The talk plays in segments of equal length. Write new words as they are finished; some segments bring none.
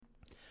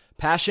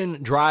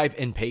Passion, drive,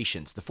 and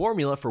patience. The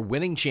formula for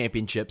winning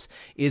championships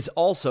is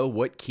also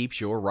what keeps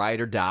your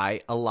ride or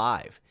die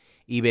alive.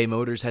 eBay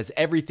Motors has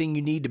everything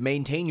you need to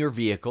maintain your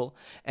vehicle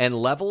and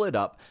level it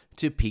up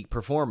to peak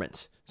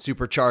performance.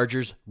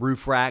 Superchargers,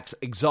 roof racks,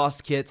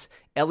 exhaust kits,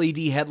 LED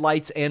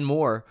headlights, and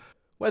more.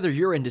 Whether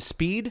you're into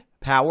speed,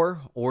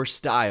 power, or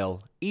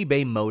style,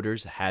 eBay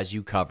Motors has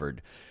you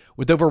covered.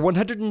 With over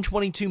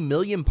 122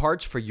 million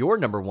parts for your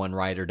number one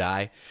ride or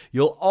die,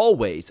 you'll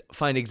always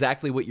find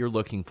exactly what you're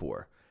looking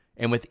for.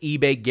 And with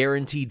eBay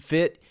Guaranteed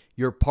Fit,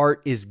 your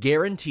part is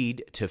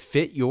guaranteed to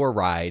fit your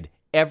ride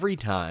every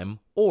time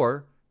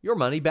or your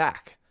money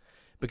back.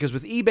 Because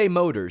with eBay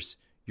Motors,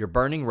 you're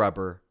burning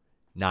rubber,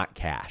 not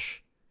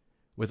cash.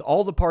 With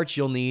all the parts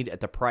you'll need at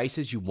the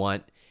prices you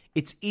want,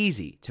 it's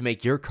easy to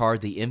make your car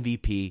the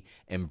MVP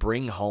and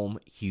bring home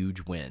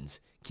huge wins.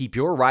 Keep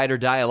your ride or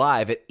die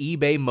alive at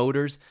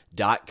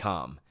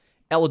ebaymotors.com.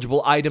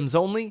 Eligible items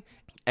only.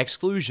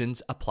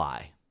 Exclusions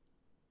apply.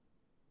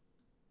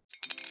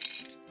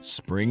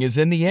 Spring is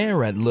in the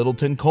air at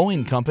Littleton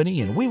Coin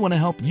Company, and we want to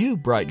help you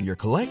brighten your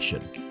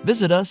collection.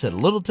 Visit us at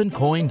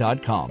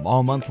littletoncoin.com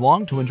all month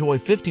long to enjoy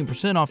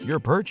 15% off your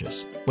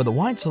purchase. With a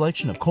wide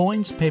selection of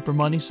coins, paper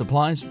money,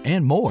 supplies,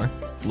 and more,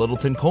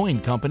 Littleton Coin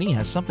Company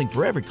has something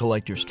for every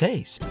collector's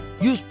taste.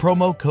 Use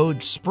promo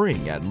code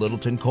SPRING at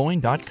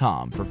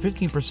littletoncoin.com for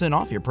 15%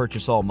 off your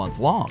purchase all month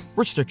long.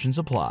 Restrictions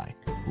apply.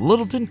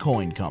 Littleton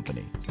Coin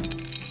Company.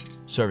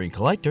 Serving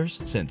collectors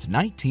since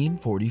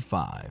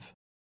 1945.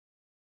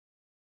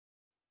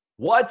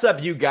 What's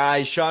up, you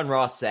guys? Sean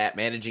Ross Sapp,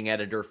 managing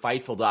editor,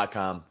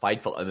 Fightful.com,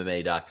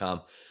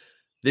 FightfulMMA.com.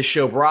 This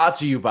show brought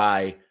to you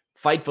by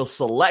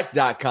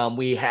FightfulSelect.com.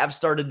 We have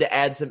started to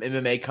add some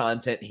MMA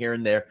content here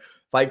and there.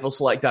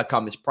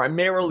 FightfulSelect.com is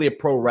primarily a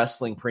pro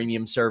wrestling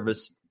premium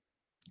service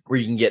where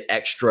you can get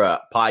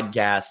extra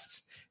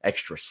podcasts,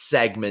 extra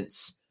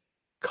segments,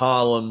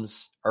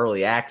 columns,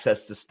 early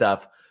access to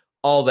stuff,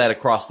 all that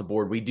across the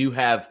board. We do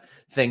have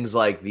things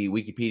like the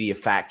Wikipedia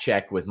fact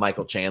check with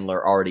Michael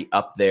Chandler already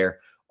up there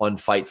on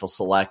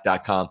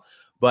FightfulSelect.com.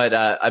 But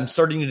I'm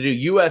starting to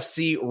do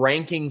UFC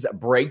rankings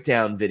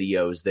breakdown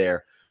videos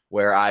there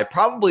where I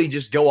probably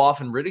just go off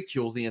and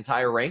ridicule the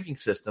entire ranking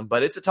system,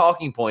 but it's a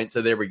talking point,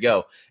 so there we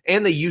go.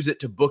 And they use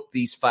it to book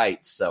these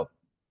fights, so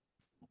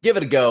give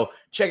it a go.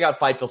 Check out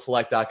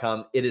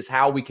FightfulSelect.com. It is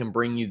how we can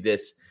bring you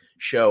this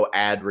show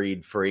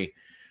ad-read free.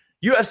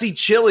 UFC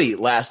Chili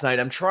last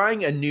night. I'm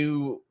trying a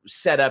new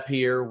setup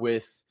here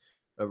with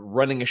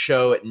running a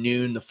show at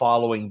noon the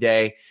following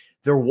day.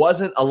 There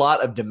wasn't a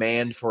lot of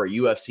demand for a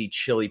UFC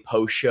Chili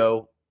post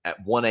show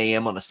at 1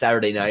 a.m. on a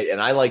Saturday night,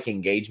 and I like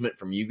engagement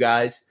from you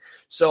guys.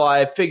 So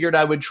I figured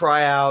I would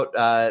try out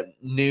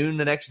noon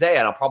the next day,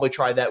 and I'll probably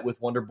try that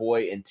with Wonder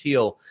Boy and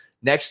Teal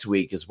next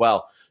week as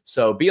well.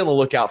 So be on the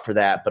lookout for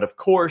that. But, of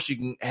course, you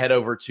can head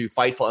over to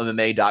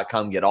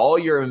FightfulMMA.com, get all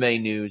your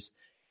MMA news.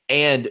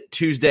 And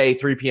Tuesday,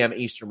 3 p.m.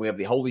 Eastern, we have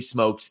the Holy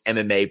Smokes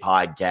MMA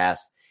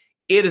podcast.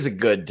 It is a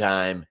good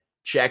time.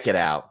 Check it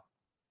out.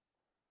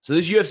 So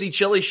this UFC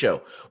Chili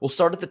show, we'll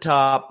start at the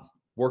top,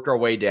 work our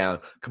way down.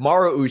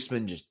 Kamaru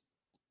Usman just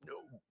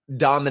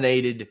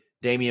dominated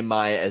Damian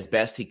Maia as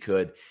best he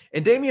could.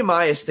 And Damian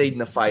Maia stayed in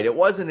the fight. It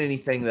wasn't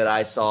anything that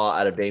I saw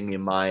out of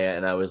Damian Maia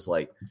and I was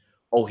like,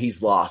 oh,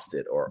 he's lost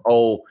it, or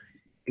oh,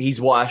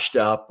 he's washed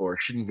up, or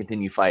shouldn't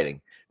continue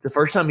fighting. It's the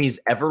first time he's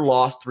ever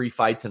lost 3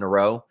 fights in a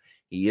row.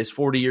 He is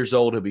 40 years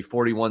old. He'll be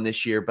 41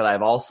 this year. But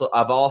I've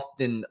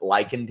often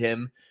likened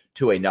him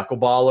to a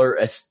knuckleballer,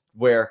 as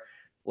where,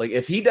 like,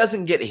 if he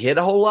doesn't get hit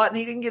a whole lot, and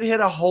he didn't get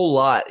hit a whole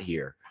lot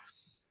here,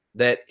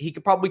 that he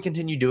could probably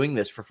continue doing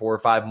this for 4 or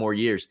 5 more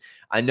years.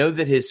 I know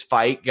that his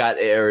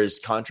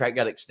contract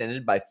got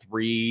extended by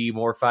 3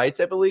 more fights,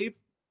 I believe.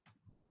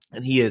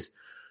 And he has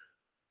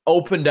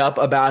opened up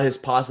about his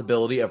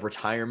possibility of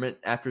retirement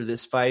after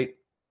this fight.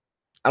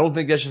 I don't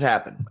think that should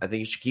happen. I think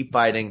he should keep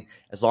fighting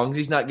as long as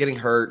he's not getting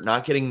hurt,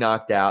 not getting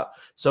knocked out.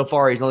 So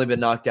far, he's only been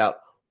knocked out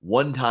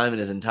 1 time in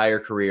his entire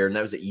career, and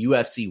that was at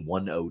UFC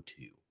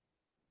 102.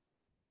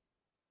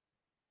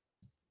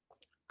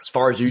 As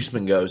far as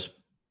Usman goes,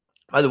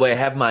 by the way, I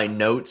have my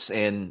notes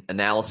and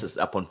analysis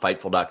up on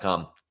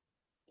Fightful.com.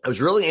 I was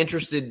really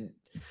interested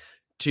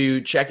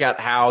to check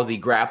out how the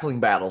grappling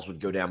battles would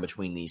go down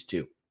between these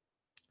two.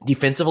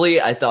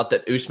 Defensively, I thought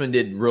that Usman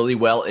did really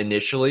well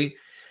initially.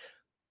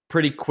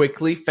 Pretty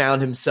quickly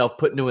found himself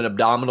put into an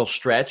abdominal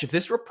stretch. If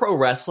this were pro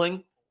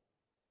wrestling,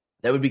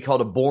 that would be called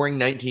a boring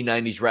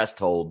 1990s rest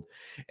hold.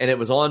 And it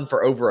was on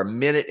for over a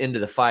minute into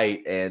the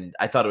fight, and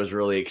I thought it was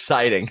really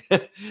exciting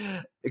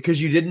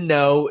because you didn't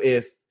know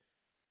if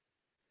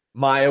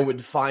Maia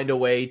would find a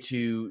way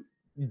to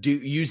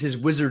use his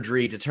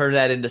wizardry to turn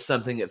that into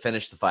something that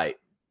finished the fight.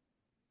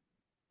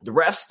 The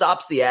ref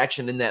stops the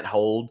action in that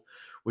hold,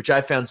 which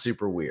I found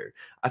super weird.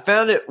 I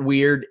found it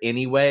weird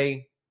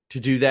anyway to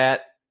do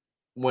that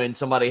when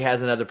somebody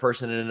has another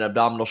person in an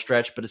abdominal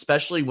stretch, but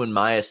especially when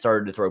Maia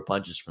started to throw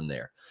punches from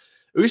there.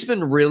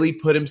 Usman really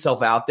put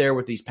himself out there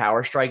with these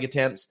power strike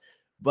attempts,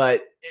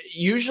 But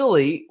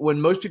usually when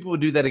most people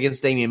would do that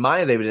against Damian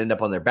Maia, they would end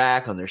up on their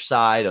back, on their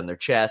side, on their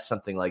chest,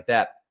 something like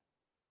that.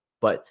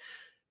 But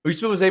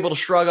Usman was able to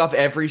shrug off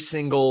every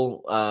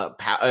single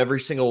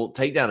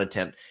takedown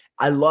attempt.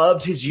 I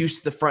loved his use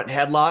of the front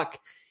headlock.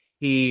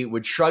 He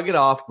would shrug it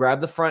off,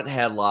 grab the front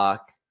headlock,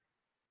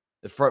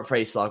 the front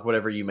face lock,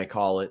 whatever you may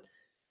call it,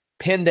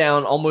 pin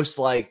down almost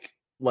like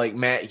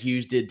Matt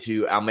Hughes did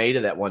to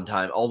Almeida that one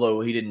time, although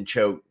he didn't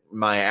choke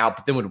Maia out,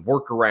 but then would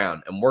work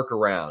around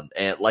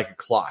and like a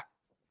clock.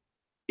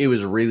 It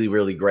was really,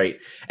 really great.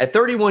 At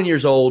 31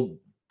 years old,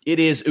 it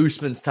is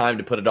Usman's time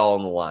to put it all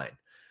on the line.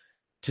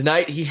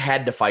 Tonight, he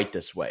had to fight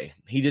this way.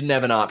 He didn't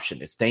have an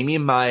option. It's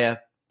Damian Maia.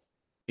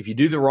 If you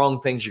do the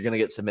wrong things, you're going to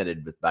get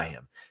submitted by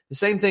him. The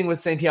same thing with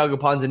Santiago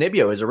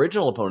Ponzinibbio, his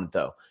original opponent,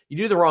 though. You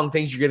do the wrong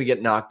things, you're going to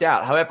get knocked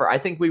out. However, I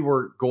think we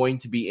were going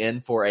to be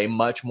in for a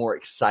much more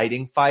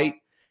exciting fight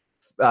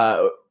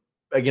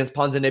against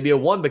Ponzinibbio.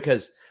 One,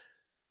 because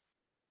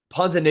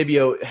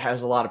Ponzinibbio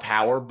has a lot of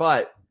power,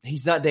 but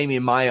he's not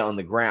Damian Maia on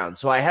the ground.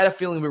 So I had a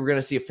feeling we were going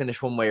to see a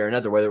finish one way or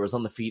another, whether it was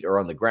on the feet or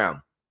on the ground.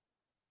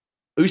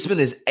 Usman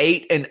is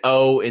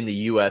 8-0 in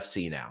the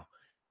UFC now.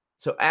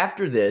 So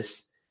after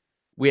this,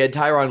 we had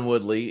Tyron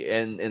Woodley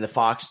in the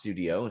Fox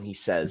studio, and he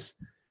says,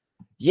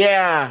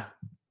 yeah,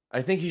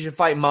 I think he should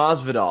fight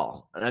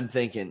Masvidal. And I'm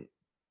thinking,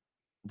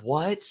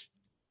 what?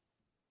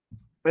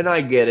 And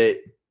I get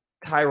it.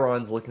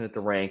 Tyron's looking at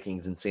the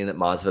rankings and seeing that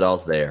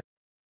Masvidal's there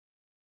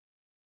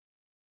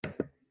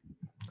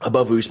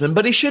above Usman,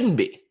 but he shouldn't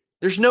be.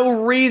 There's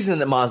no reason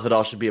that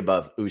Masvidal should be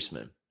above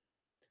Usman.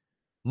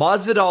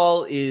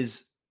 Masvidal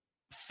is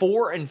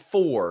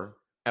 4-4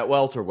 at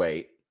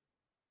welterweight.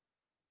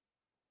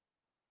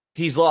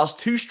 He's lost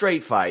 2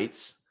 straight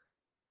fights.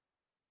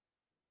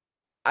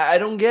 I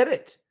don't get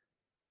it.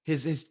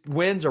 His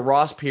wins are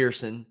Ross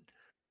Pearson,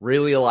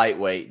 really a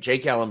lightweight,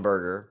 Jake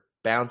Ellenberger,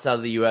 bounced out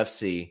of the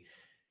UFC,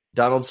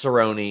 Donald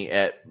Cerrone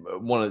at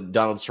one of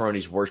Donald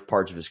Cerrone's worst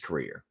parts of his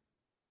career.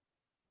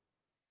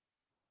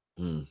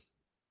 And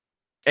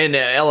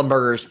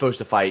Ellenberger is supposed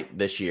to fight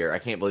this year. I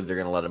can't believe they're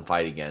going to let him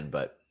fight again,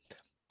 but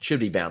should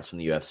be bounced from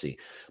the UFC.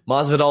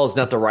 Masvidal is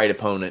not the right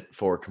opponent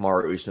for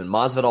Kamaru Usman.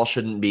 Masvidal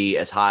shouldn't be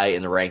as high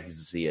in the rankings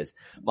as he is.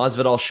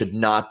 Masvidal should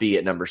not be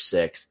at number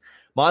 6.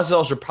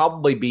 Masvidal should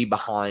probably be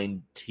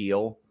behind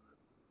Teal.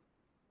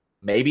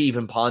 Maybe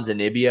even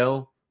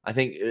Ponzinibbio. I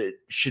think it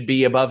should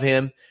be above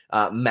him.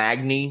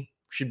 Magny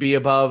should be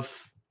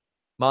above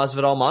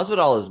Masvidal.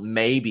 Masvidal is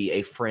maybe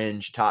a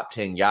fringe top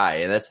 10 guy,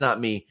 and that's not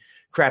me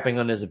crapping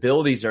on his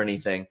abilities or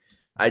anything.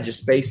 I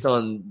just, based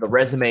on the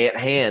resume at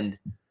hand,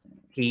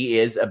 he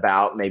is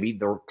about maybe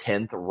the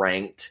 10th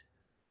ranked.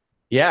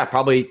 Yeah,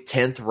 probably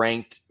 10th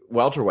ranked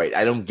welterweight.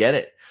 I don't get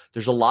it.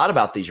 There's a lot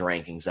about these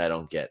rankings I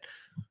don't get.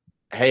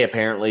 Hey,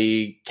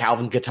 apparently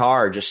Calvin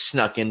Kattar just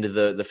snuck into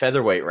the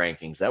featherweight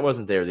rankings. That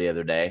wasn't there the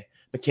other day.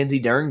 Mackenzie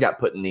Dern got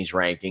put in these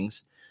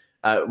rankings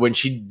when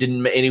she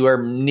didn't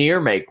anywhere near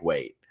make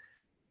weight.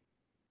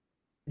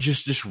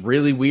 Just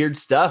really weird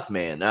stuff,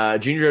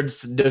 man. Junior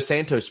Dos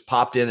Santos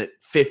popped in at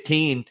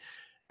 15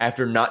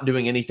 after not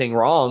doing anything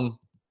wrong,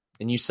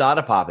 and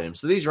USADA popping him.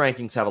 So these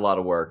rankings have a lot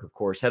of work. Of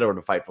course, head over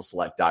to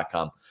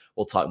FightfulSelect.com.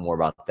 We'll talk more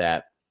about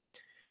that.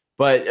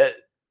 But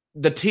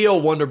the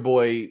Teal Wonder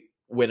Boy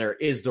winner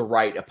is the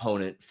right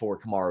opponent for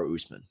Kamaru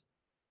Usman.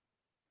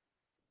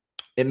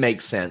 It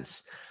makes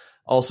sense.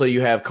 Also,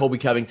 you have Colby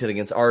Covington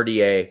against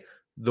RDA.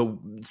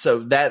 So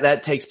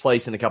that takes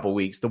place in a couple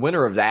weeks. The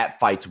winner of that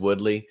fights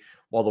Woodley.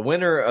 While the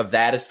winner of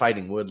that is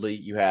fighting Woodley,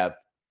 you have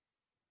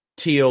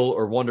Teal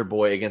or Wonder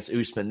Boy against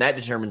Usman. That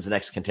determines the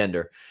next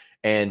contender.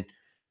 And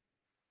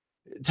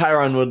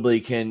Tyron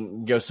Woodley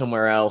can go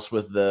somewhere else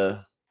with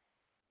the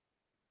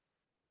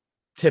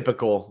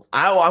typical,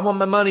 I want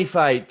my money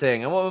fight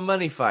thing. I want my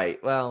money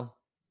fight. Well,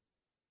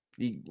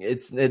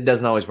 it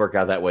doesn't always work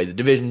out that way. The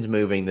division's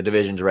moving. The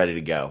division's ready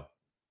to go.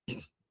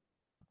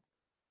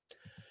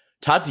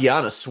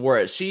 Tatiana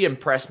Suarez, she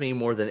impressed me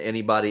more than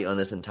anybody on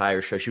this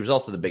entire show. She was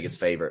also the biggest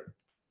favorite.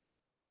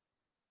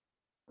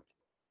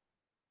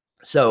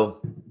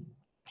 So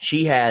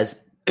she has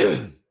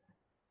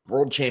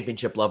world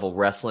championship level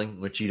wrestling,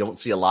 which you don't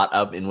see a lot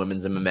of in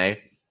women's MMA.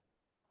 If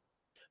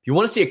you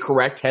want to see a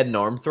correct head and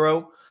arm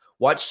throw,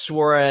 watch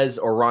Suarez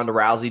or Ronda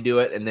Rousey do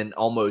it, and then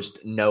almost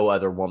no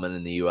other woman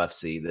in the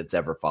UFC that's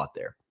ever fought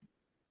there.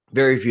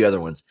 Very few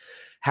other ones.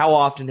 How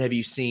often have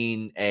you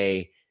seen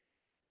a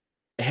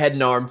head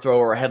and arm throw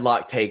or a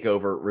headlock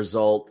takeover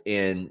result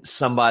in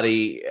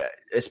somebody,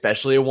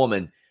 especially a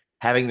woman,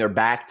 having their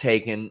back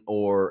taken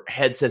or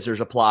head scissors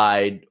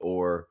applied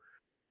or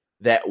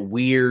that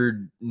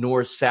weird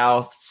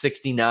north-south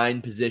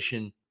 69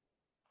 position?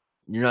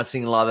 You're not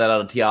seeing a lot of that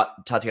out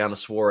of Tatiana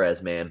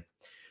Suarez, man.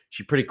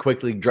 She pretty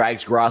quickly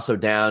drags Grasso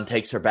down,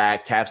 takes her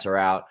back, taps her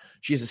out.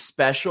 She has a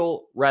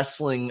special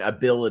wrestling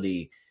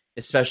ability,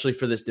 especially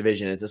for this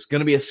division. It's going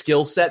to be a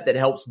skill set that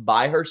helps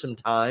buy her some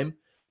time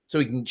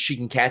so she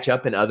can catch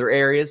up in other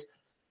areas.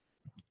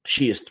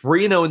 She is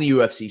 3-0 in the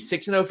UFC,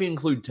 6-0 if you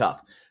include tough.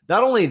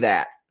 Not only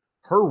that,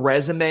 her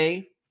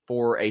resume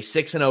for a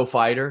 6-0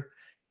 fighter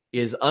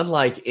is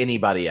unlike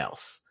anybody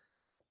else.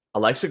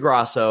 Alexa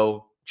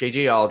Grasso,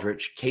 J.J.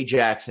 Aldrich, Kate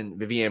Jackson,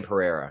 Viviane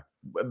Pereira.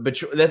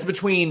 That's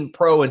between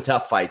pro and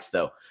tough fights,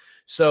 though.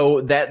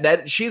 So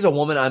that she's a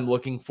woman I'm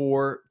looking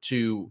for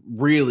to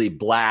really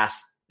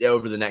blast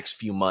over the next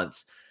few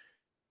months.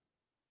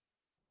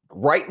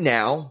 Right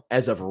now,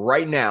 as of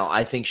right now,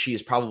 I think she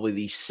is probably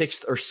the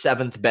 6th or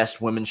 7th best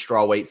women's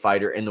strawweight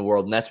fighter in the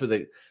world, and that's with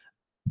a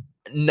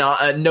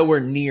nowhere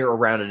near a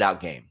rounded out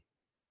game.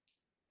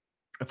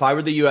 If I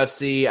were the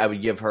UFC, I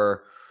would give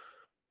her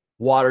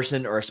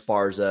Waterson or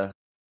Esparza.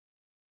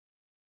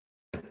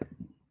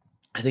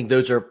 I think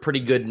those are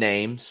pretty good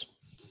names.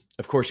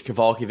 Of course,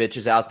 Kowalkiewicz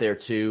is out there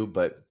too,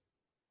 but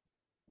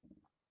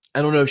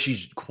I don't know if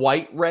she's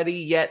quite ready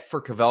yet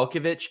for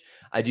Kowalkiewicz.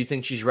 I do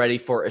think she's ready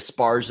for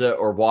Esparza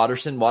or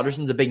Waterson.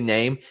 Waterson's a big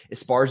name.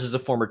 Esparza is a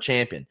former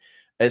champion.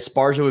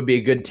 Esparza would be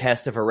a good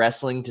test of her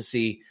wrestling to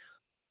see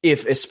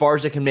if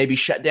Esparza can maybe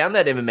shut down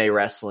that MMA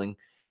wrestling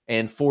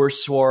and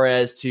force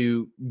Suarez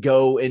to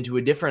go into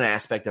a different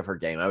aspect of her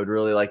game. I would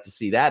really like to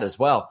see that as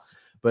well.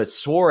 But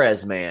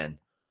Suarez, man,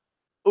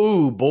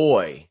 ooh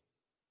boy,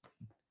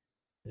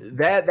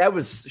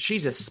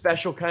 she's a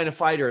special kind of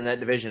fighter in that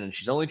division, and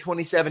she's only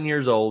 27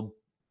 years old,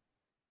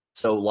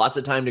 so lots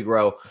of time to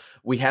grow.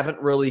 We haven't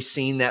really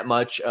seen that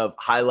much of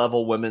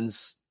high-level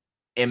women's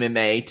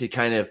MMA to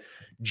kind of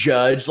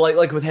judge,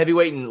 like with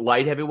heavyweight and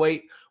light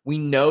heavyweight. We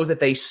know that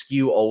they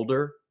skew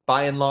older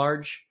by and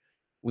large.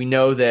 We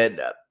know that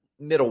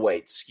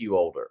middleweights skew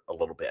older a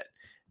little bit.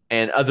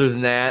 And other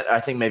than that, I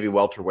think maybe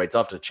welterweights.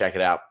 I'll have to check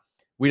it out.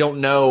 We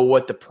don't know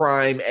what the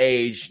prime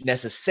age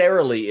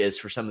necessarily is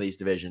for some of these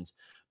divisions.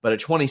 But at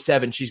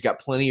 27, she's got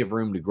plenty of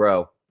room to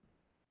grow.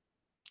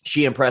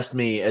 She impressed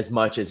me as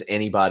much as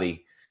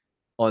anybody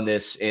on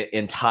this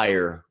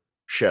entire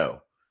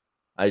show.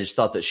 I just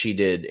thought that she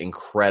did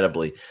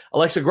incredibly.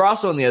 Alexa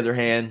Grasso, on the other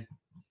hand,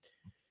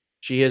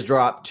 she has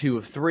dropped 2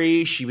 of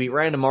 3. She beat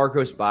Randa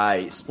Marcos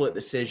by split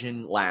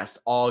decision last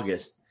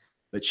August,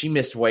 but she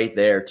missed weight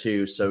there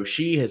too. So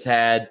she has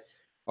had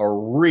a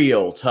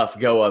real tough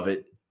go of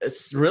it.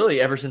 It's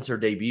really ever since her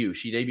debut.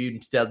 She debuted in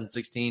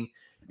 2016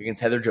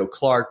 against Heather Jo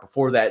Clark.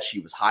 Before that, she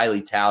was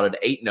highly touted,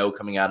 8-0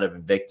 coming out of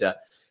Invicta.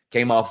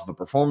 Came off of a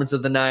performance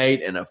of the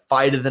night and a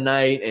fight of the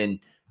night, and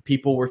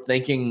people were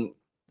thinking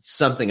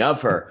something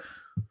of her.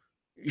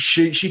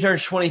 She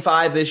turns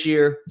 25 this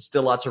year.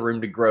 Still lots of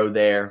room to grow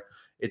there.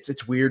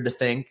 It's weird to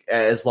think,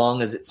 as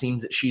long as it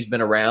seems that she's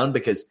been around,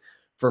 because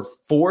for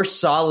 3 or 4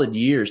 solid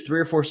years,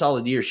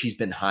 she's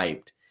been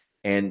hyped.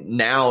 And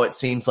now it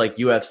seems like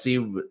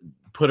UFC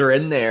put her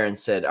in there and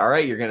said, all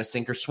right, you're going to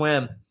sink or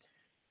swim.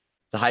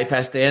 The hype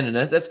has to end,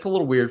 and that's a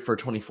little weird for a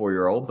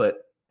 24-year-old,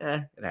 but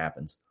it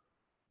happens.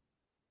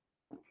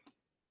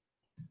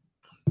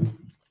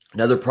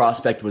 Another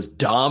prospect was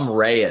Dom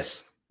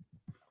Reyes.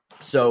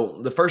 So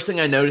the first thing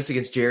I noticed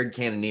against Jared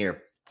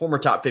Cannonier, former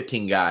top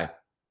 15 guy,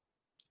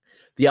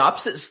 the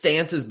opposite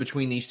stances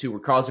between these two were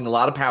causing a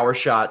lot of power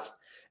shots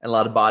and a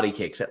lot of body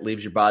kicks. That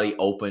leaves your body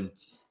open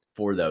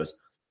for those.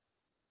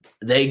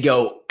 They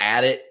go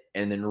at it,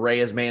 and then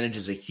Reyes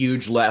manages a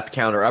huge left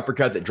counter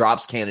uppercut that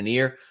drops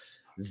Cannonier.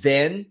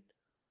 Then,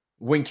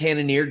 when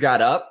Cannonier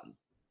got up,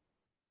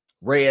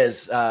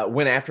 Reyes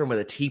went after him with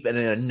a teep and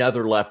then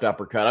another left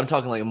uppercut. I'm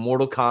talking like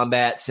Mortal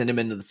Kombat, send him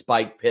into the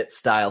Spike Pit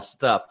style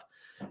stuff.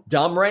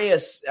 Dom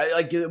Reyes,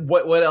 like,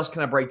 what else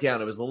can I break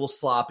down? It was a little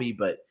sloppy,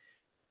 but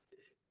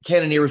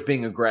Cannonier was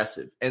being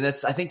aggressive. And I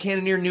think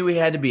Cannonier knew he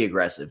had to be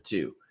aggressive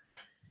too.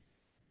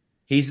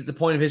 He's at the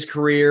point of his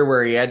career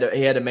where he had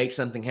to make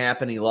something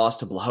happen. He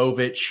lost to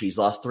Blachowicz. He's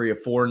lost 3 or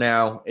 4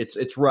 now.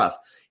 It's rough.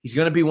 He's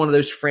going to be one of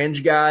those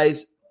fringe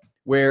guys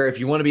where if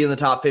you want to be in the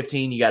top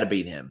 15, you got to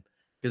beat him.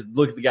 Because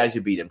look at the guys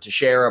who beat him.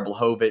 Teixeira,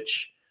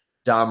 Blachowicz,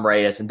 Dom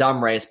Reyes. And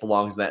Dom Reyes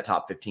belongs in that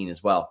top 15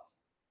 as well.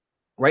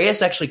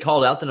 Reyes actually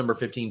called out the number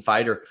 15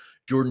 fighter,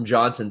 Jordan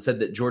Johnson,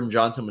 said that Jordan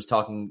Johnson was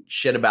talking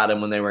shit about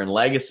him when they were in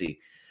Legacy.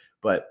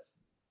 But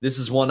this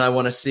is one I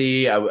want to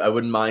see. I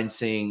wouldn't mind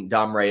seeing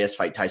Dom Reyes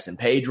fight Tyson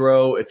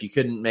Pedro if you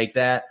couldn't make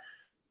that.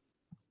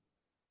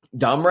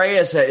 Dom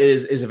Reyes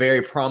is a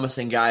very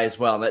promising guy as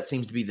well. And that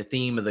seems to be the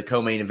theme of the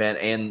co-main event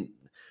and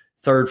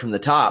third from the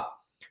top.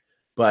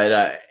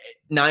 But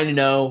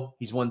 9-0,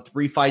 he's won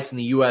 3 fights in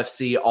the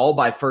UFC, all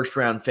by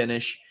first-round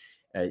finish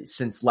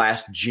since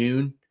last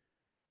June.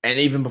 And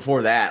even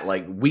before that,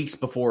 like weeks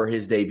before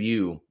his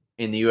debut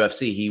in the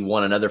UFC, he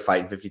won another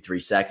fight in 53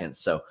 seconds.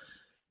 So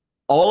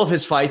all of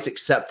his fights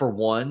except for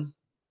one,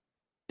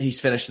 he's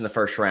finished in the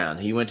first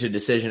round. He went to a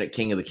decision at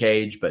King of the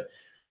Cage. But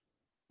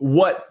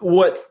what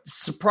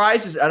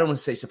surprises, I don't want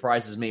to say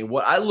surprises me,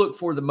 what I look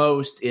for the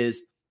most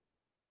is,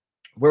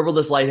 where will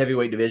this light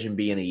heavyweight division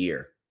be in a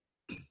year?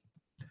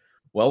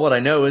 Well, what I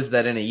know is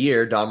that in a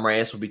year, Dom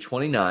Reyes will be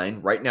 29.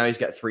 Right now, he's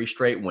got 3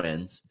 straight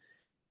wins.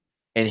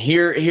 And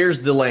here's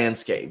the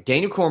landscape.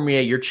 Daniel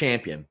Cormier, your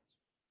champion,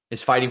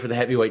 is fighting for the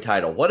heavyweight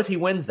title. What if he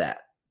wins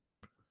that?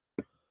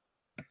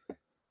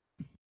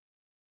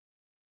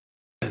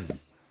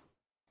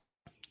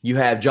 You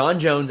have John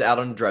Jones out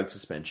on drug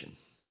suspension.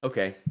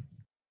 Okay.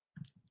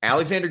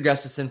 Alexander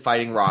Gustafsson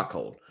fighting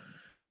Rockhold.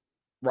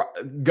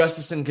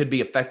 Gustafson could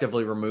be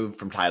effectively removed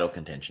from title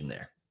contention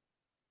there.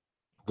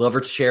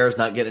 Glover Teixeira is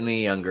not getting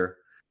any younger.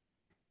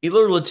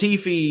 Ilir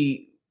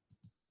Latifi,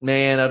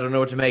 man, I don't know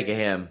what to make of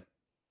him.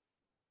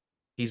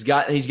 He's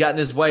gotten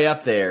his way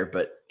up there,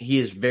 but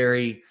he's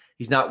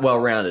not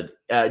well-rounded.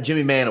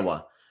 Jimmy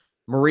Manuwa,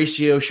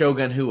 Mauricio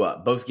Shogun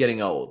Hua, both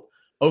getting old.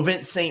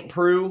 Ovent St.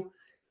 Preux,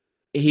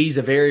 he's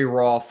a very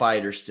raw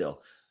fighter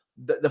still.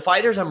 The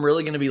fighters I'm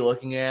really going to be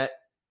looking at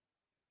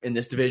in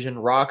this division,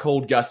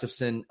 Rockhold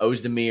Gustafson,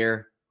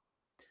 Ozdemir,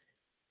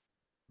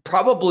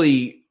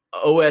 probably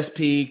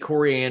OSP,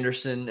 Corey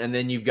Anderson, and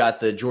then you've got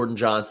the Jordan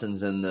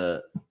Johnsons and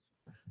the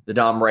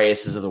Dom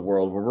Reyeses of the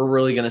world, where we're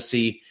really going to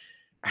see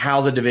how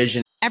the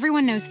division.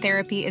 Everyone knows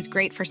therapy is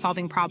great for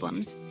solving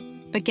problems,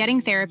 but getting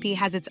therapy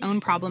has its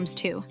own problems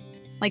too,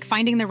 like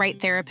finding the right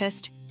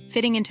therapist,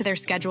 fitting into their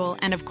schedule,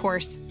 and of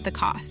course, the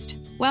cost.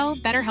 Well,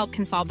 BetterHelp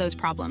can solve those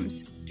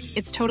problems.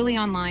 It's totally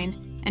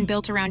online and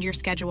built around your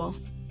schedule.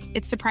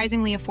 It's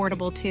surprisingly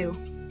affordable too.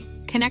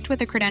 Connect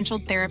with a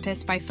credentialed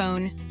therapist by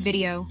phone,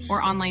 video,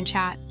 or online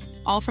chat,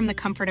 all from the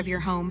comfort of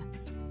your home.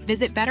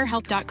 Visit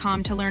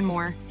BetterHelp.com to learn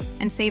more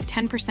and save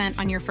 10%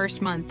 on your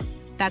first month.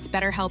 That's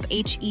BetterHelp,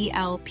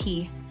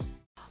 H-E-L-P.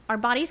 Our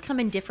bodies come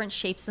in different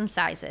shapes and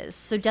sizes,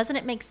 so doesn't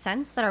it make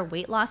sense that our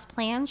weight loss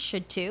plans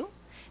should too?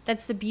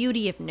 That's the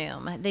beauty of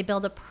Noom. They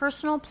build a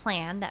personal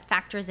plan that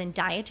factors in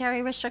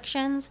dietary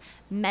restrictions,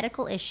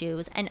 medical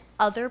issues, and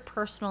other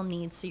personal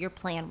needs so your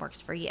plan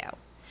works for you.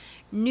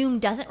 Noom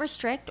doesn't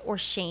restrict or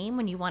shame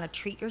when you want to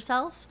treat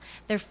yourself.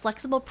 Their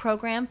flexible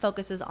program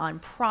focuses on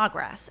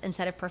progress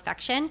instead of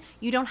perfection.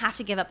 You don't have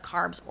to give up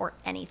carbs or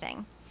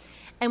anything.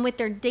 And with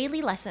their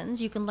daily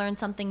lessons, you can learn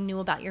something new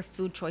about your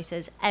food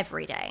choices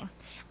every day.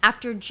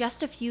 After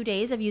just a few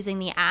days of using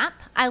the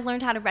app, I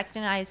learned how to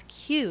recognize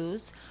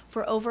cues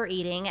for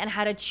overeating and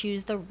how to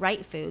choose the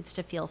right foods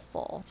to feel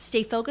full.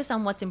 Stay focused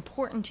on what's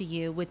important to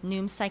you with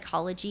Noom's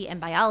psychology and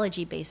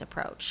biology-based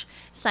approach.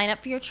 Sign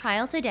up for your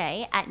trial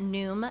today at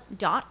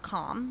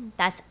Noom.com.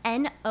 That's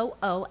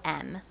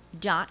Noom.com.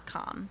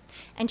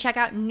 And check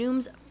out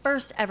Noom's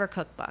first ever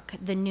cookbook,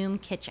 The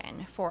Noom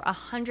Kitchen, for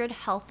 100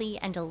 healthy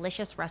and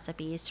delicious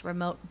recipes to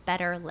promote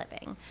better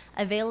living.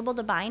 Available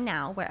to buy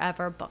now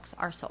wherever books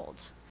are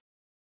sold.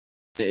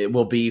 It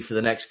will be for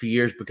the next few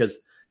years, because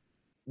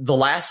the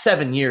last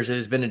 7 years it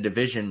has been a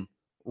division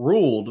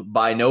ruled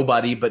by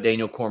nobody but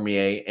Daniel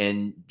Cormier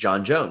and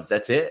John Jones.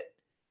 That's it.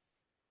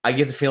 I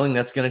get the feeling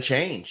that's going to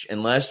change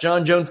unless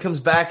John Jones comes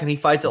back and he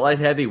fights at light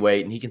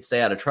heavyweight and he can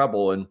stay out of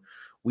trouble. And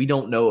we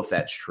don't know if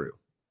that's true.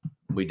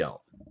 We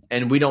don't.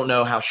 And we don't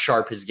know how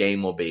sharp his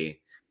game will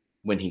be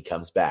when he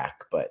comes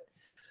back. But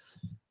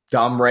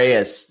Dom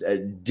Reyes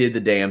did the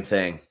damn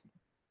thing.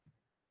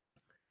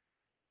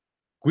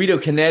 Guido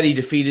Canetti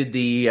defeated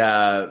the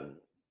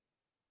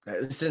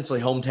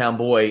essentially hometown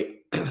boy,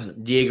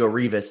 Diego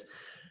Rivas.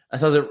 I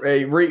thought that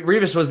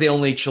Rivas was the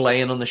only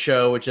Chilean on the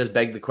show, which does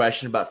beg the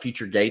question about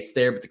future dates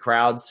there. But the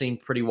crowd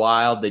seemed pretty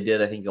wild. They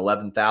did, I think,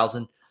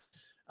 11,000.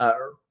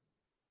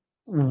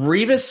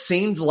 Rivas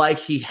seemed like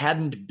he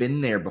hadn't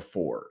been there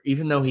before,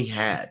 even though he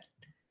had.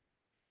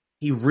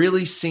 He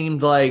really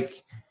seemed like,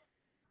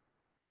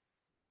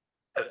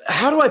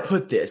 how do I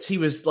put this? He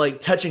was like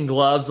touching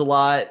gloves a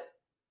lot.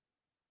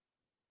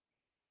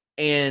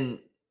 And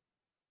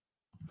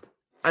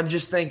I'm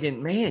just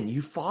thinking, man,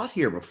 you fought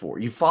here before.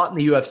 You fought in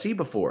the UFC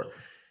before.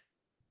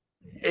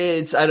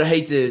 I don't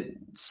hate to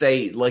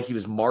say like he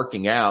was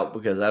marking out,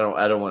 because I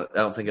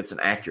don't think it's an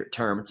accurate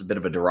term. It's a bit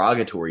of a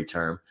derogatory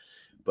term.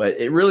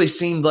 But it really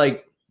seemed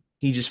like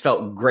he just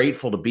felt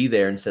grateful to be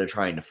there instead of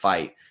trying to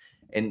fight.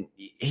 And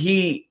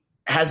he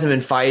hasn't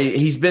been fighting.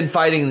 He's been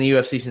fighting in the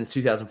UFC since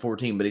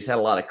 2014, but he's had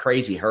a lot of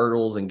crazy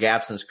hurdles and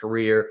gaps in his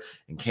career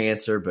and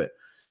cancer. But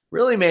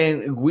really,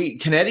 man,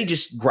 Canetti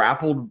just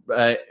grappled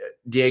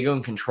Diego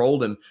and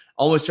controlled him,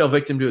 almost fell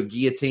victim to a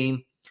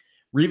guillotine.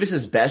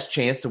 Rivas' best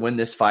chance to win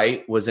this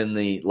fight was in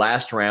the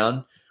last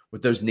round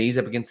with those knees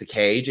up against the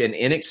cage. And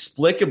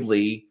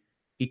inexplicably,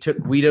 he took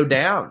Guido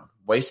down.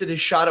 Wasted his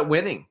shot at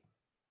winning.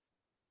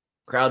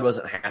 Crowd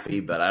wasn't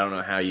happy, but I don't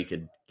know how you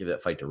could give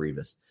that fight to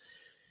Rivas.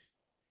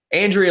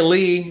 Andrea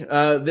Lee,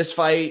 this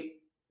fight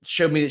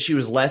showed me that she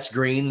was less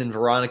green than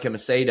Veronica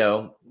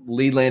Macedo.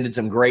 Lee landed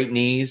some great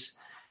knees.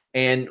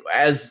 And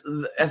as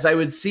I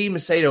would see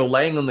Macedo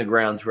laying on the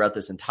ground throughout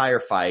this entire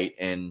fight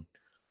and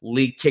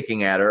Lee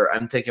kicking at her,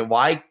 I'm thinking,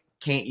 why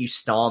can't you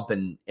stomp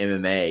in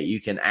MMA?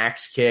 You can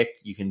axe kick.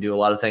 You can do a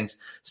lot of things.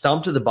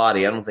 Stomp to the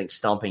body. I don't think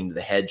stomping to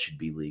the head should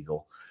be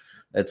legal.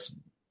 That's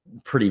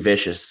pretty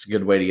vicious. It's a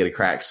good way to get a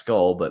cracked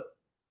skull. But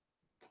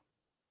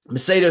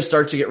Macedo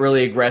starts to get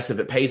really aggressive.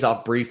 It pays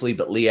off briefly,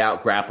 but Lee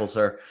out grapples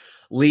her.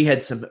 Lee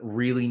had some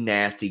really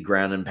nasty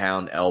ground and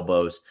pound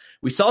elbows.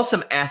 We saw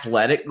some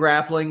athletic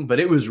grappling, but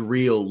it was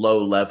real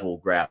low-level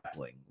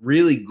grappling.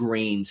 Really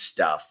green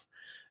stuff.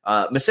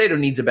 Macedo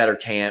needs a better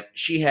camp.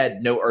 She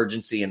had no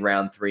urgency in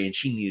round 3, and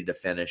she needed a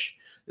finish.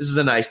 This is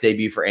a nice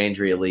debut for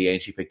Andrea Lee,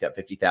 and she picked up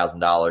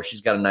 $50,000. She's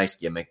got a nice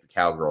gimmick, the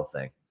cowgirl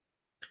thing.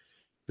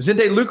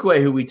 Vicente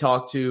Luque, who we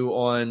talked to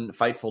on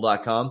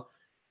Fightful.com,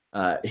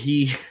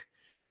 he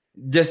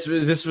This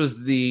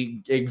was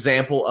the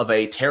example of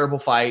a terrible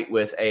fight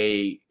with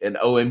an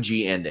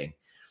OMG ending.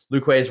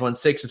 Luque has won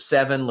 6 of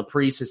 7.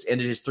 Laprise has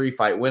ended his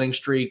 3-fight winning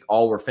streak.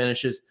 All were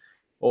finishes.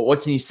 Well,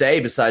 what can you say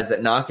besides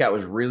that knockout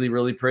was really,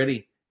 really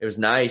pretty? It was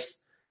nice.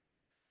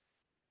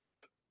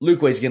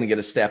 Luque's going to get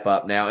a step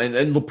up now.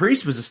 And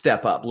Laprise was a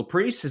step up.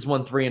 Laprise has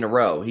won 3 in a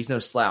row. He's no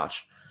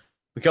slouch.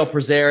 Mikel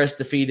Prazeres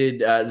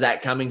defeated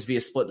Zach Cummings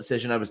via split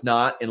decision. I was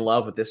not in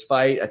love with this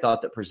fight. I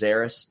thought that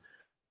Prazeres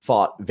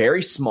fought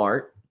very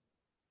smart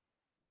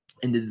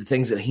and did the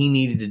things that he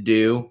needed to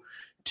do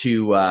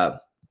to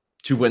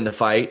win the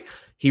fight.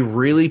 He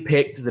really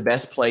picked the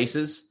best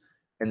places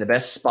and the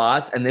best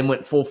spots and then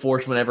went full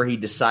force whenever he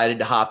decided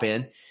to hop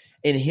in.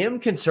 And him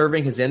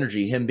conserving his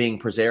energy, him being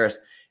Prazeres,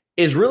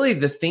 is really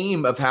the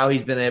theme of how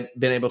he's been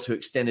able to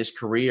extend his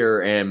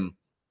career and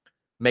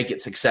make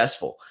it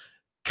successful.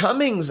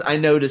 Cummings, I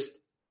noticed,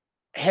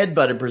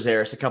 headbutted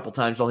Prazeres a couple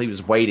times while he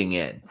was waiting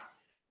in.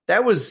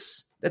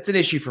 That's an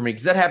issue for me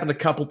because that happened a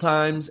couple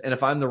times, and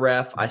if I'm the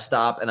ref, I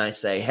stop and I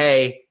say,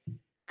 hey,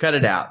 cut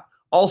it out.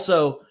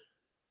 Also,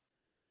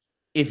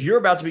 if you're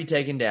about to be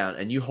taken down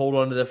and you hold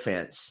onto the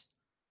fence,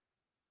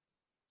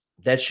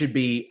 that should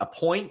be a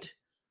point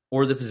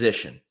or the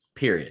position,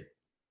 period.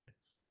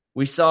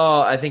 We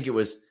saw, I think it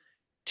was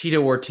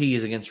Tito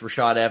Ortiz against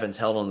Rashad Evans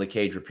held on the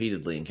cage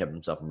repeatedly and kept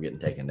himself from getting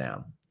taken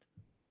down.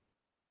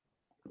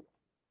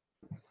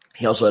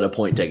 He also had a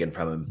point taken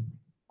from him.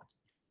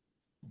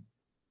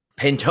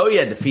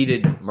 Pantoja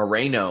defeated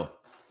Moreno.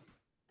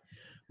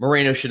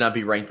 Moreno should not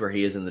be ranked where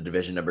he is in the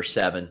division, number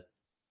 7.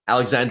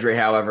 Alexandre,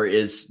 however,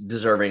 is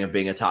deserving of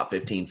being a top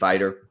 15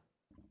 fighter.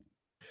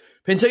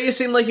 Pantoja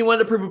seemed like he wanted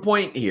to prove a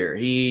point here.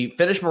 He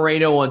finished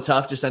Moreno on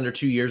tough just under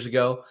 2 years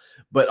ago,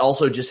 but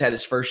also just had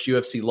his first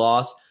UFC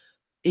loss.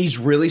 He's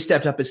really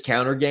stepped up his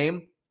counter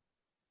game.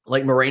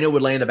 Like Moreno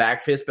would land a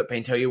back fist, but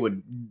Pantoja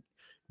would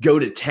go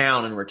to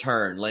town in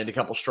return, land a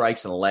couple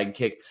strikes and a leg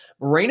kick.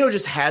 Moreno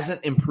just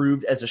hasn't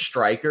improved as a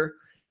striker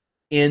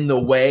in the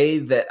way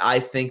that I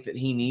think that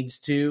he needs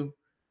to,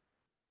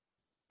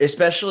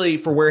 especially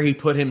for where he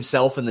put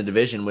himself in the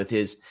division with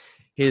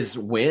his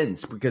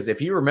wins. Because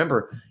if you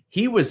remember,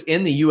 he was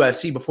in the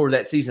UFC before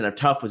that season of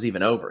Tough was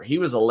even over. He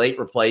was a late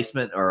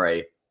replacement or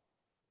a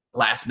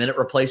last-minute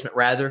replacement,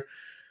 rather,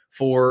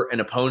 for an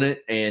opponent,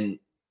 and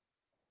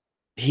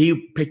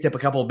he picked up a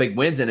couple of big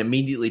wins and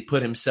immediately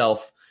put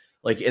himself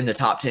like in the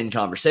top 10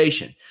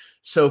 conversation.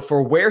 So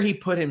for where he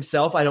put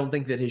himself, I don't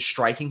think that his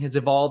striking has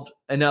evolved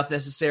enough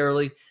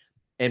necessarily,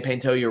 and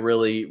Pantoja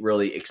really,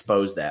 really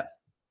exposed that.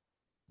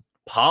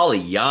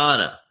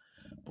 Polyana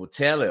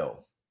Botelho,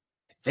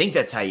 I think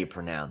that's how you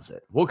pronounce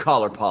it. We'll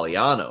call her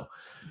Poliano.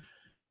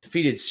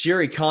 Defeated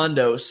Shiri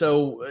Kondo.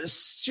 So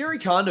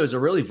Shiri Kondo is a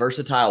really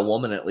versatile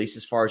woman, at least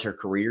as far as her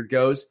career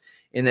goes,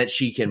 in that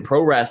she can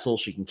pro wrestle,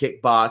 she can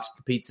kickbox,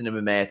 competes in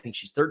MMA. I think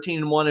she's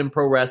 13-1 in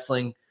pro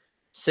wrestling,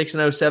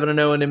 6-0,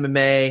 7-0 in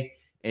MMA,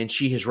 and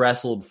she has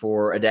wrestled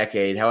for a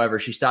decade. However,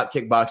 she stopped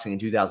kickboxing in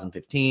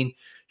 2015.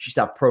 She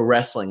stopped pro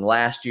wrestling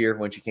last year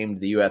when she came to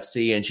the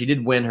UFC, and she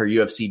did win her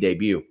UFC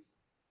debut.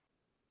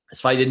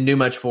 This fight didn't do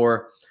much for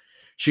her.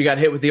 She got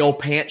hit with the old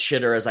pant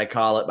shitter, as I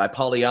call it, by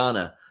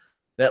Polyana.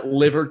 That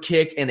liver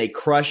kick and a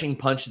crushing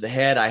punch to the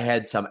head. I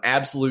had some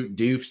absolute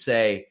doof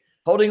say,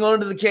 holding on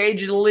to the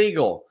cage is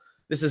illegal.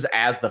 This is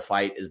as the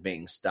fight is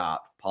being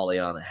stopped.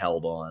 Polyana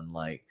held on.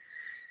 Like,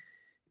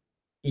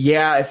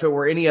 yeah, if it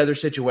were any other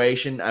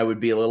situation, I would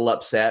be a little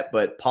upset,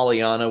 but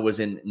Polyana was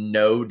in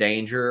no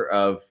danger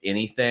of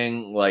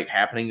anything like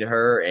happening to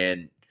her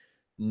and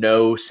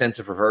no sense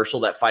of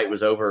reversal. That fight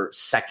was over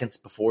seconds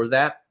before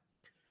that.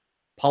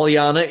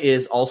 Polyana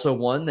is also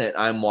one that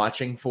I'm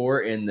watching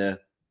for in the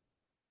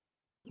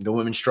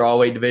women's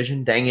strawweight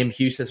division. Dang M.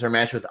 Hughes says her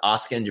match with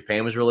Asuka in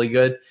Japan was really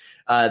good.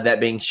 That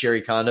being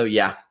Shiri Kondo,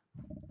 yeah.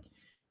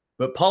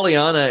 But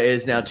Polyana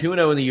is now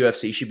 2-0 in the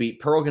UFC. She beat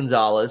Pearl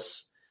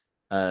Gonzalez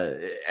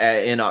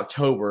in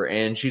October,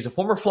 and she's a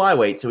former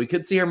flyweight, so we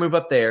could see her move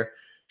up there.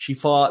 She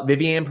fought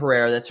Viviane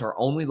Pereira. That's her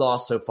only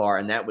loss so far,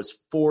 and that was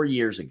 4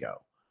 years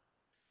ago.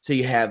 So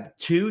you have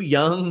two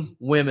young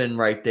women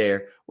right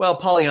there. Well,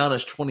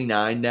 Polyana's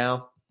 29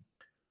 now,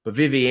 but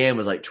Viviane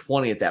was like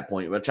 20 at that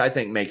point, which I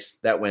think makes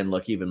that win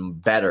look even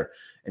better.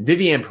 And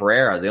Viviane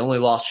Pereira, the only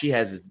loss she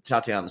has is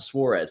Tatiana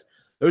Suarez.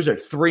 Those are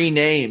three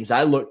names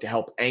I look to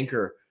help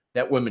anchor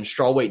that women's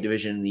strawweight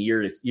division in the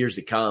years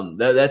to come.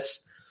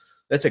 That's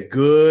a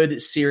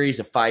good series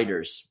of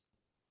fighters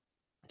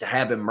to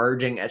have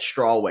emerging at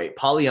strawweight.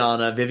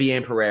 Polyana,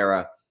 Viviane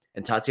Pereira,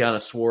 and Tatiana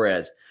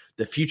Suarez.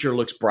 The future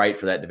looks bright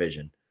for that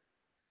division.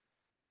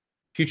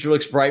 Future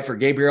looks bright for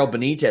Gabriel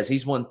Benitez.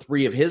 He's won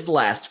 3 of his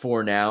last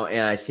 4 now,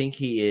 and I think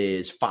he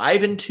is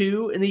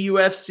 5-2 in the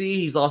UFC.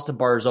 He's lost to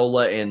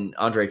Barzola and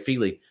Andre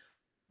Fili.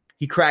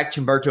 He cracked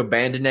Humberto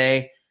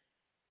Bandone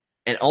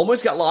and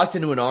almost got locked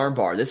into an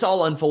armbar. This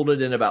all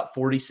unfolded in about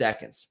 40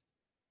 seconds.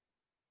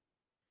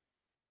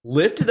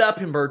 Lifted up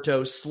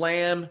Humberto,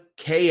 slam,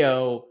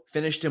 KO,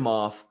 finished him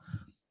off.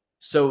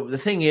 So the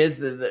thing is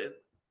that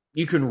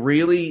you can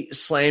really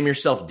slam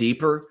yourself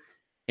deeper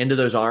into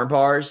those arm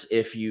bars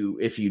if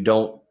you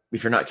don't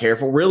if you're not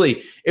careful.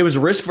 Really, it was a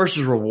risk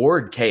versus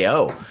reward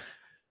KO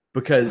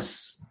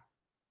because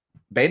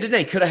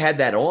Vanderlei could have had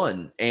that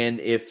on, and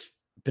if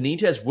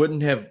Benitez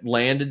wouldn't have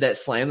landed that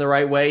slam the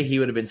right way, he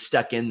would have been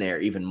stuck in there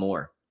even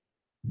more.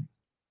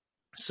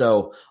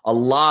 So a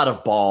lot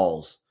of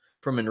balls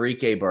from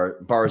Enrique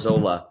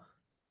Barzola.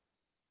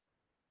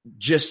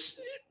 Just,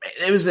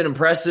 it was an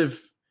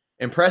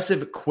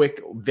impressive,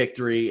 quick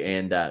victory,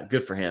 and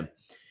good for him.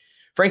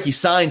 Frankie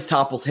Saenz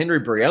topples Henry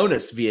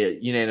Briones via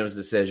unanimous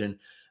decision.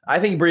 I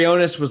think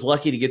Briones was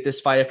lucky to get this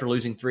fight after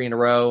losing 3 in a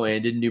row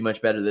and didn't do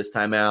much better this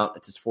time out.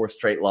 It's his 4th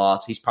straight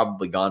loss. He's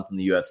probably gone from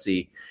the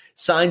UFC.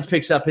 Saenz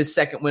picks up his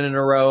 2nd win in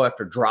a row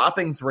after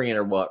dropping 3 in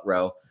a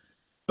row.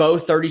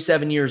 Both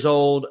 37 years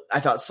old. I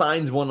thought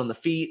Saenz won on the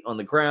feet, on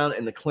the ground,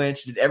 in the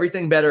clinch. Did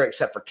everything better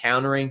except for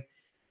countering.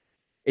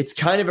 It's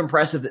kind of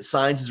impressive that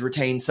Saenz has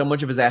retained so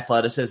much of his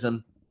athleticism,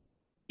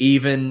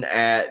 even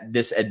at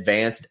this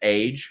advanced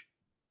age.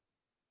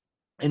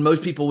 And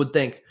most people would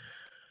think,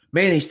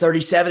 man, he's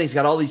 37. He's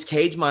got all these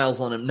cage miles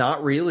on him.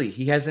 Not really.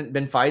 He hasn't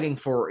been fighting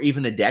for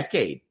even a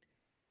decade.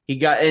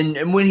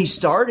 And when he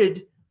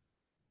started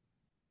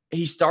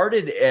here's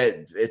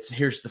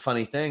the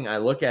funny thing. I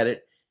look at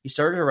it. He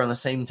started around the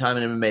same time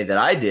in MMA that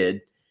I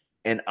did.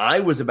 And I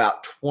was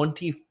about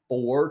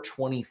 24,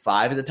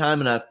 25 at the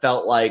time. And I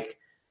felt like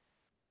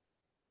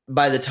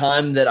by the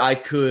time that I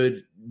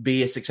could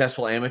be a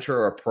successful amateur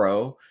or a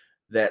pro,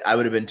 that I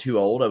would have been too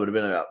old. I would have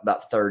been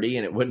about 30,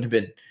 and it wouldn't have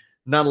been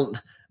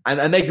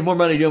I'm making more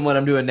money doing what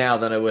I'm doing now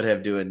than I would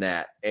have doing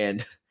that.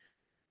 And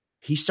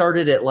he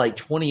started at like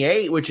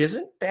 28, which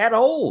isn't that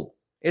old.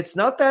 It's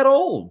not that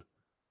old.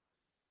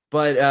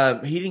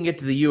 But he didn't get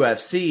to the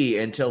UFC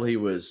until he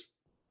was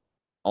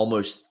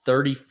almost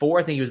 34.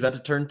 I think he was about to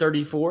turn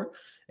 34.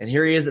 And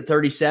here he is at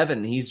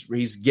 37.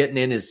 He's getting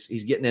in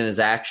his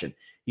action.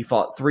 He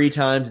fought 3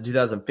 times in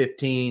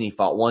 2015. He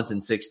fought once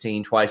in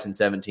 16, twice in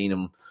 17,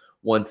 and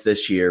once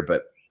this year.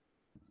 But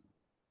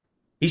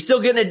he's still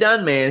getting it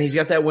done, man. He's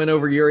got that win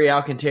over Yuri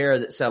Alcantara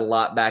that said a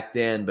lot back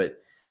then. But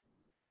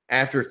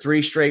after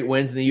 3 straight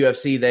wins in the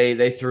UFC,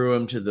 they threw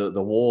him to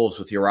the wolves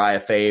with Uriah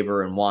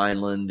Faber and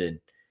Wineland.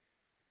 And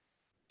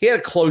he had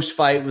a close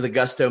fight with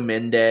Augusto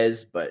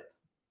Mendez, but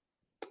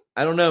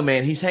I don't know,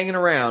 man. He's hanging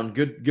around.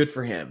 Good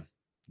for him.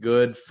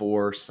 Good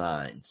for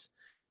Saenz.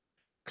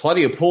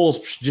 Claudio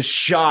Puels just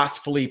shocked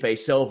Felipe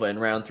Silva in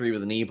round 3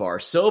 with a knee bar.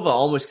 Silva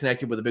almost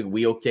connected with a big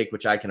wheel kick,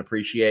 which I can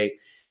appreciate.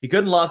 He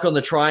couldn't lock on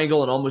the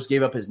triangle and almost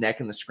gave up his neck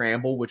in the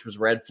scramble, which was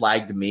red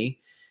flag to me.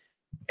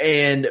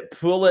 And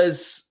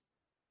Puelles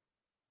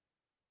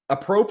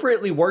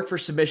appropriately worked for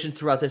submission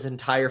throughout this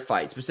entire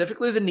fight,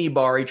 specifically the knee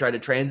bar. He tried to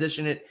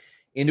transition it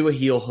into a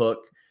heel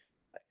hook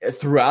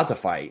throughout the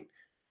fight.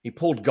 He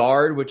pulled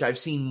guard, which I've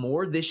seen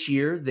more this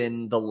year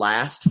than the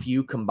last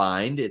few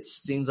combined. It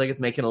seems like it's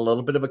making a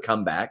little bit of a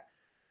comeback.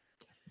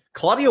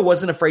 Claudio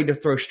wasn't afraid to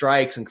throw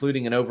strikes,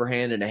 including an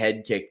overhand and a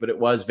head kick, but it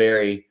was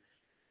very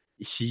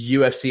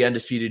UFC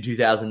Undisputed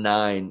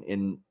 2009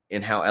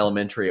 in how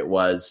elementary it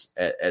was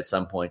at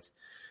some points.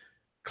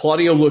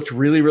 Claudio looked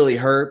really, really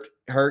hurt,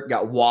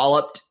 got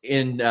walloped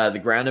in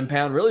the ground and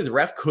pound. Really, the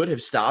ref could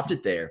have stopped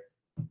it there.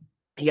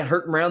 He got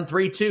hurt in round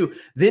 3 too,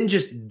 then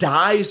just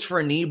dives for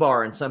a knee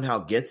bar and somehow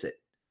gets it.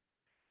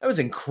 That was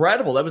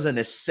incredible. That was a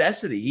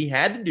necessity. He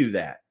had to do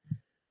that.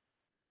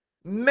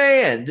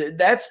 Man,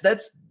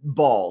 that's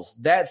balls.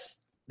 That's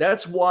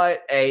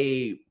what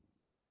a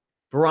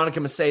Veronica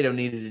Macedo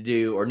needed to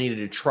do or needed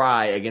to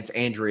try against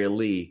Andrea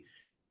Lee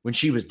when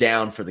she was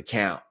down for the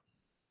count,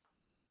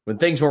 when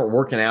things weren't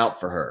working out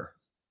for her.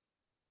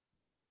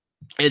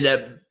 And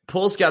that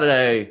Puels got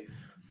a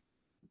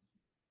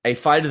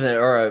fight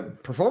or a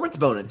performance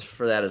bonus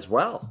for that as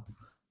well.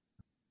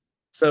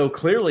 So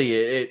clearly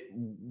it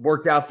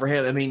worked out for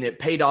him. I mean, it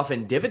paid off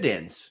in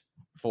dividends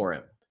for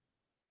him.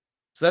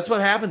 So that's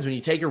what happens when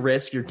you take a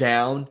risk, you're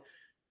down,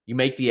 you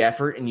make the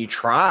effort, and you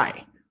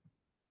try.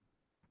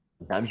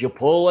 Sometimes you'll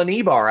pull a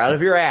knee bar out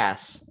of your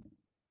ass,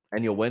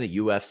 and you'll win a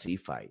UFC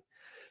fight.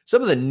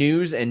 Some of the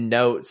news and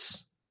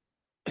notes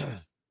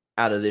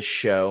out of this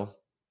show.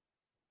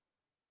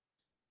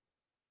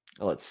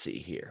 Let's see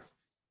here.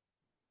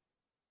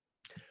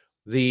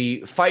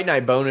 The Fight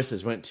Night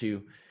bonuses went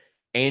to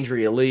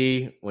Andrea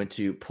Lee, went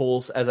to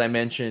Puels, as I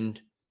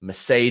mentioned,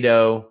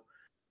 Macedo,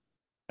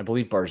 I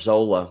believe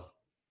Barzola.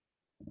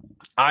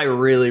 I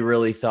really,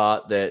 really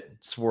thought that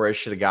Suarez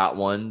should have got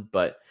one,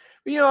 but,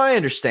 I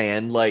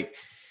understand. Like,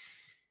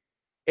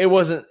 it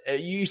wasn't,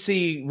 you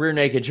see rear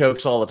naked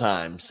chokes all the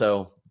time,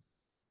 so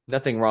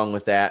nothing wrong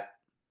with that.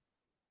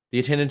 The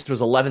attendance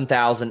was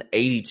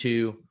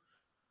 11,082.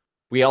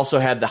 We also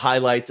had the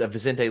highlights of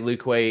Vicente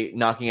Luque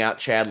knocking out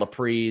Chad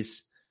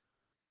Laprise.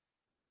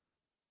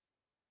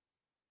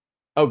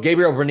 Oh,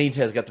 Gabriel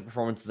Benitez got the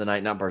performance of the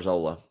night, not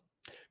Barzola.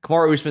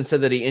 Kamaru Usman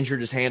said that he injured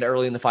his hand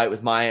early in the fight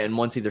with Maia and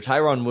wants either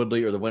Tyron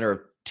Woodley or the winner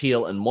of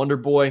Teal and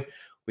Wonderboy.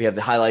 We have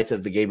the highlights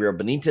of the Gabriel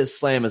Benitez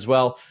slam as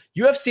well.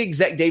 UFC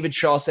exec David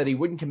Shaw said he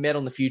wouldn't commit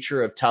on the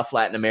future of tough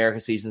Latin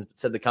America seasons, but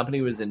said the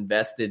company was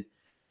invested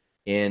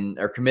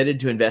are committed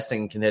to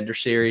investing in Contender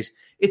Series,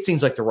 it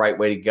seems like the right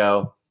way to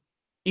go.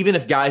 Even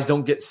if guys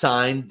don't get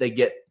signed, they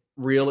get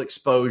real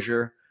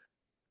exposure.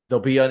 They'll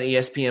be on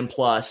ESPN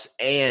Plus,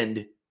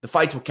 and the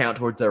fights will count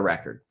towards their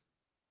record.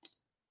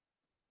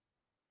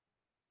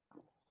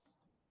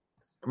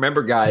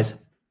 Remember, guys,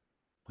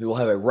 we will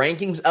have a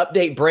rankings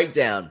update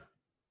breakdown.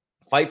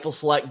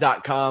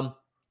 FightfulSelect.com,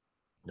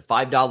 the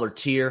 $5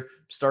 tier.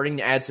 Starting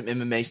to add some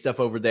MMA stuff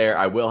over there.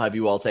 I will have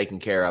you all taken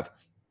care of.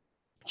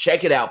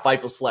 Check it out,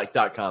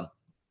 FightfulSelect.com.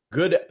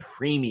 Good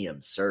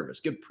premium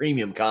service, good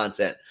premium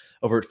content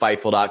over at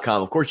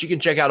Fightful.com. Of course, you can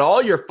check out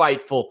all your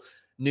Fightful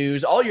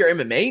news, all your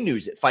MMA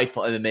news at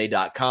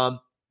FightfulMMA.com.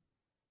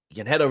 You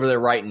can head over there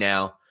right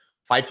now,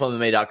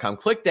 FightfulMMA.com.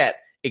 Click that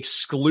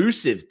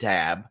exclusive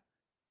tab,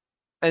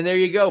 and there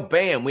you go.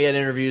 Bam, we had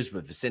interviews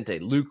with Vicente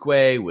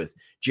Luque, with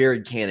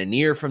Jared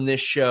Cannonier from this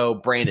show,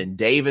 Brandon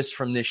Davis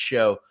from this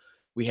show.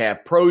 We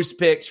have pros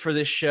picks for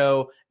this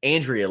show.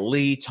 Andrea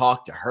Lee,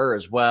 talked to her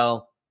as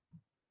well.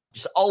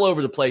 Just all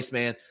over the place,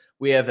 man.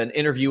 We have an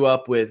interview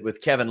up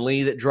with Kevin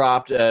Lee that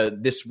dropped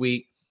this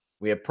week.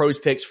 We have pros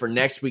picks for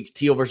next week's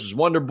Teal versus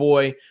Wonder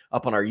Boy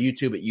up on our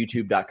YouTube at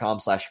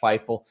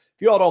youtube.com/Fightful.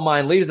 If you all don't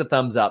mind, leave us a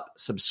thumbs up,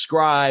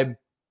 subscribe,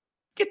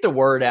 get the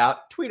word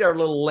out, tweet our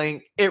little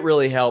link. It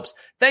really helps.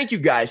 Thank you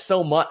guys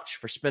so much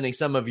for spending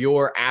some of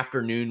your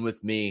afternoon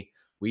with me.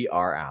 We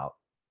are out.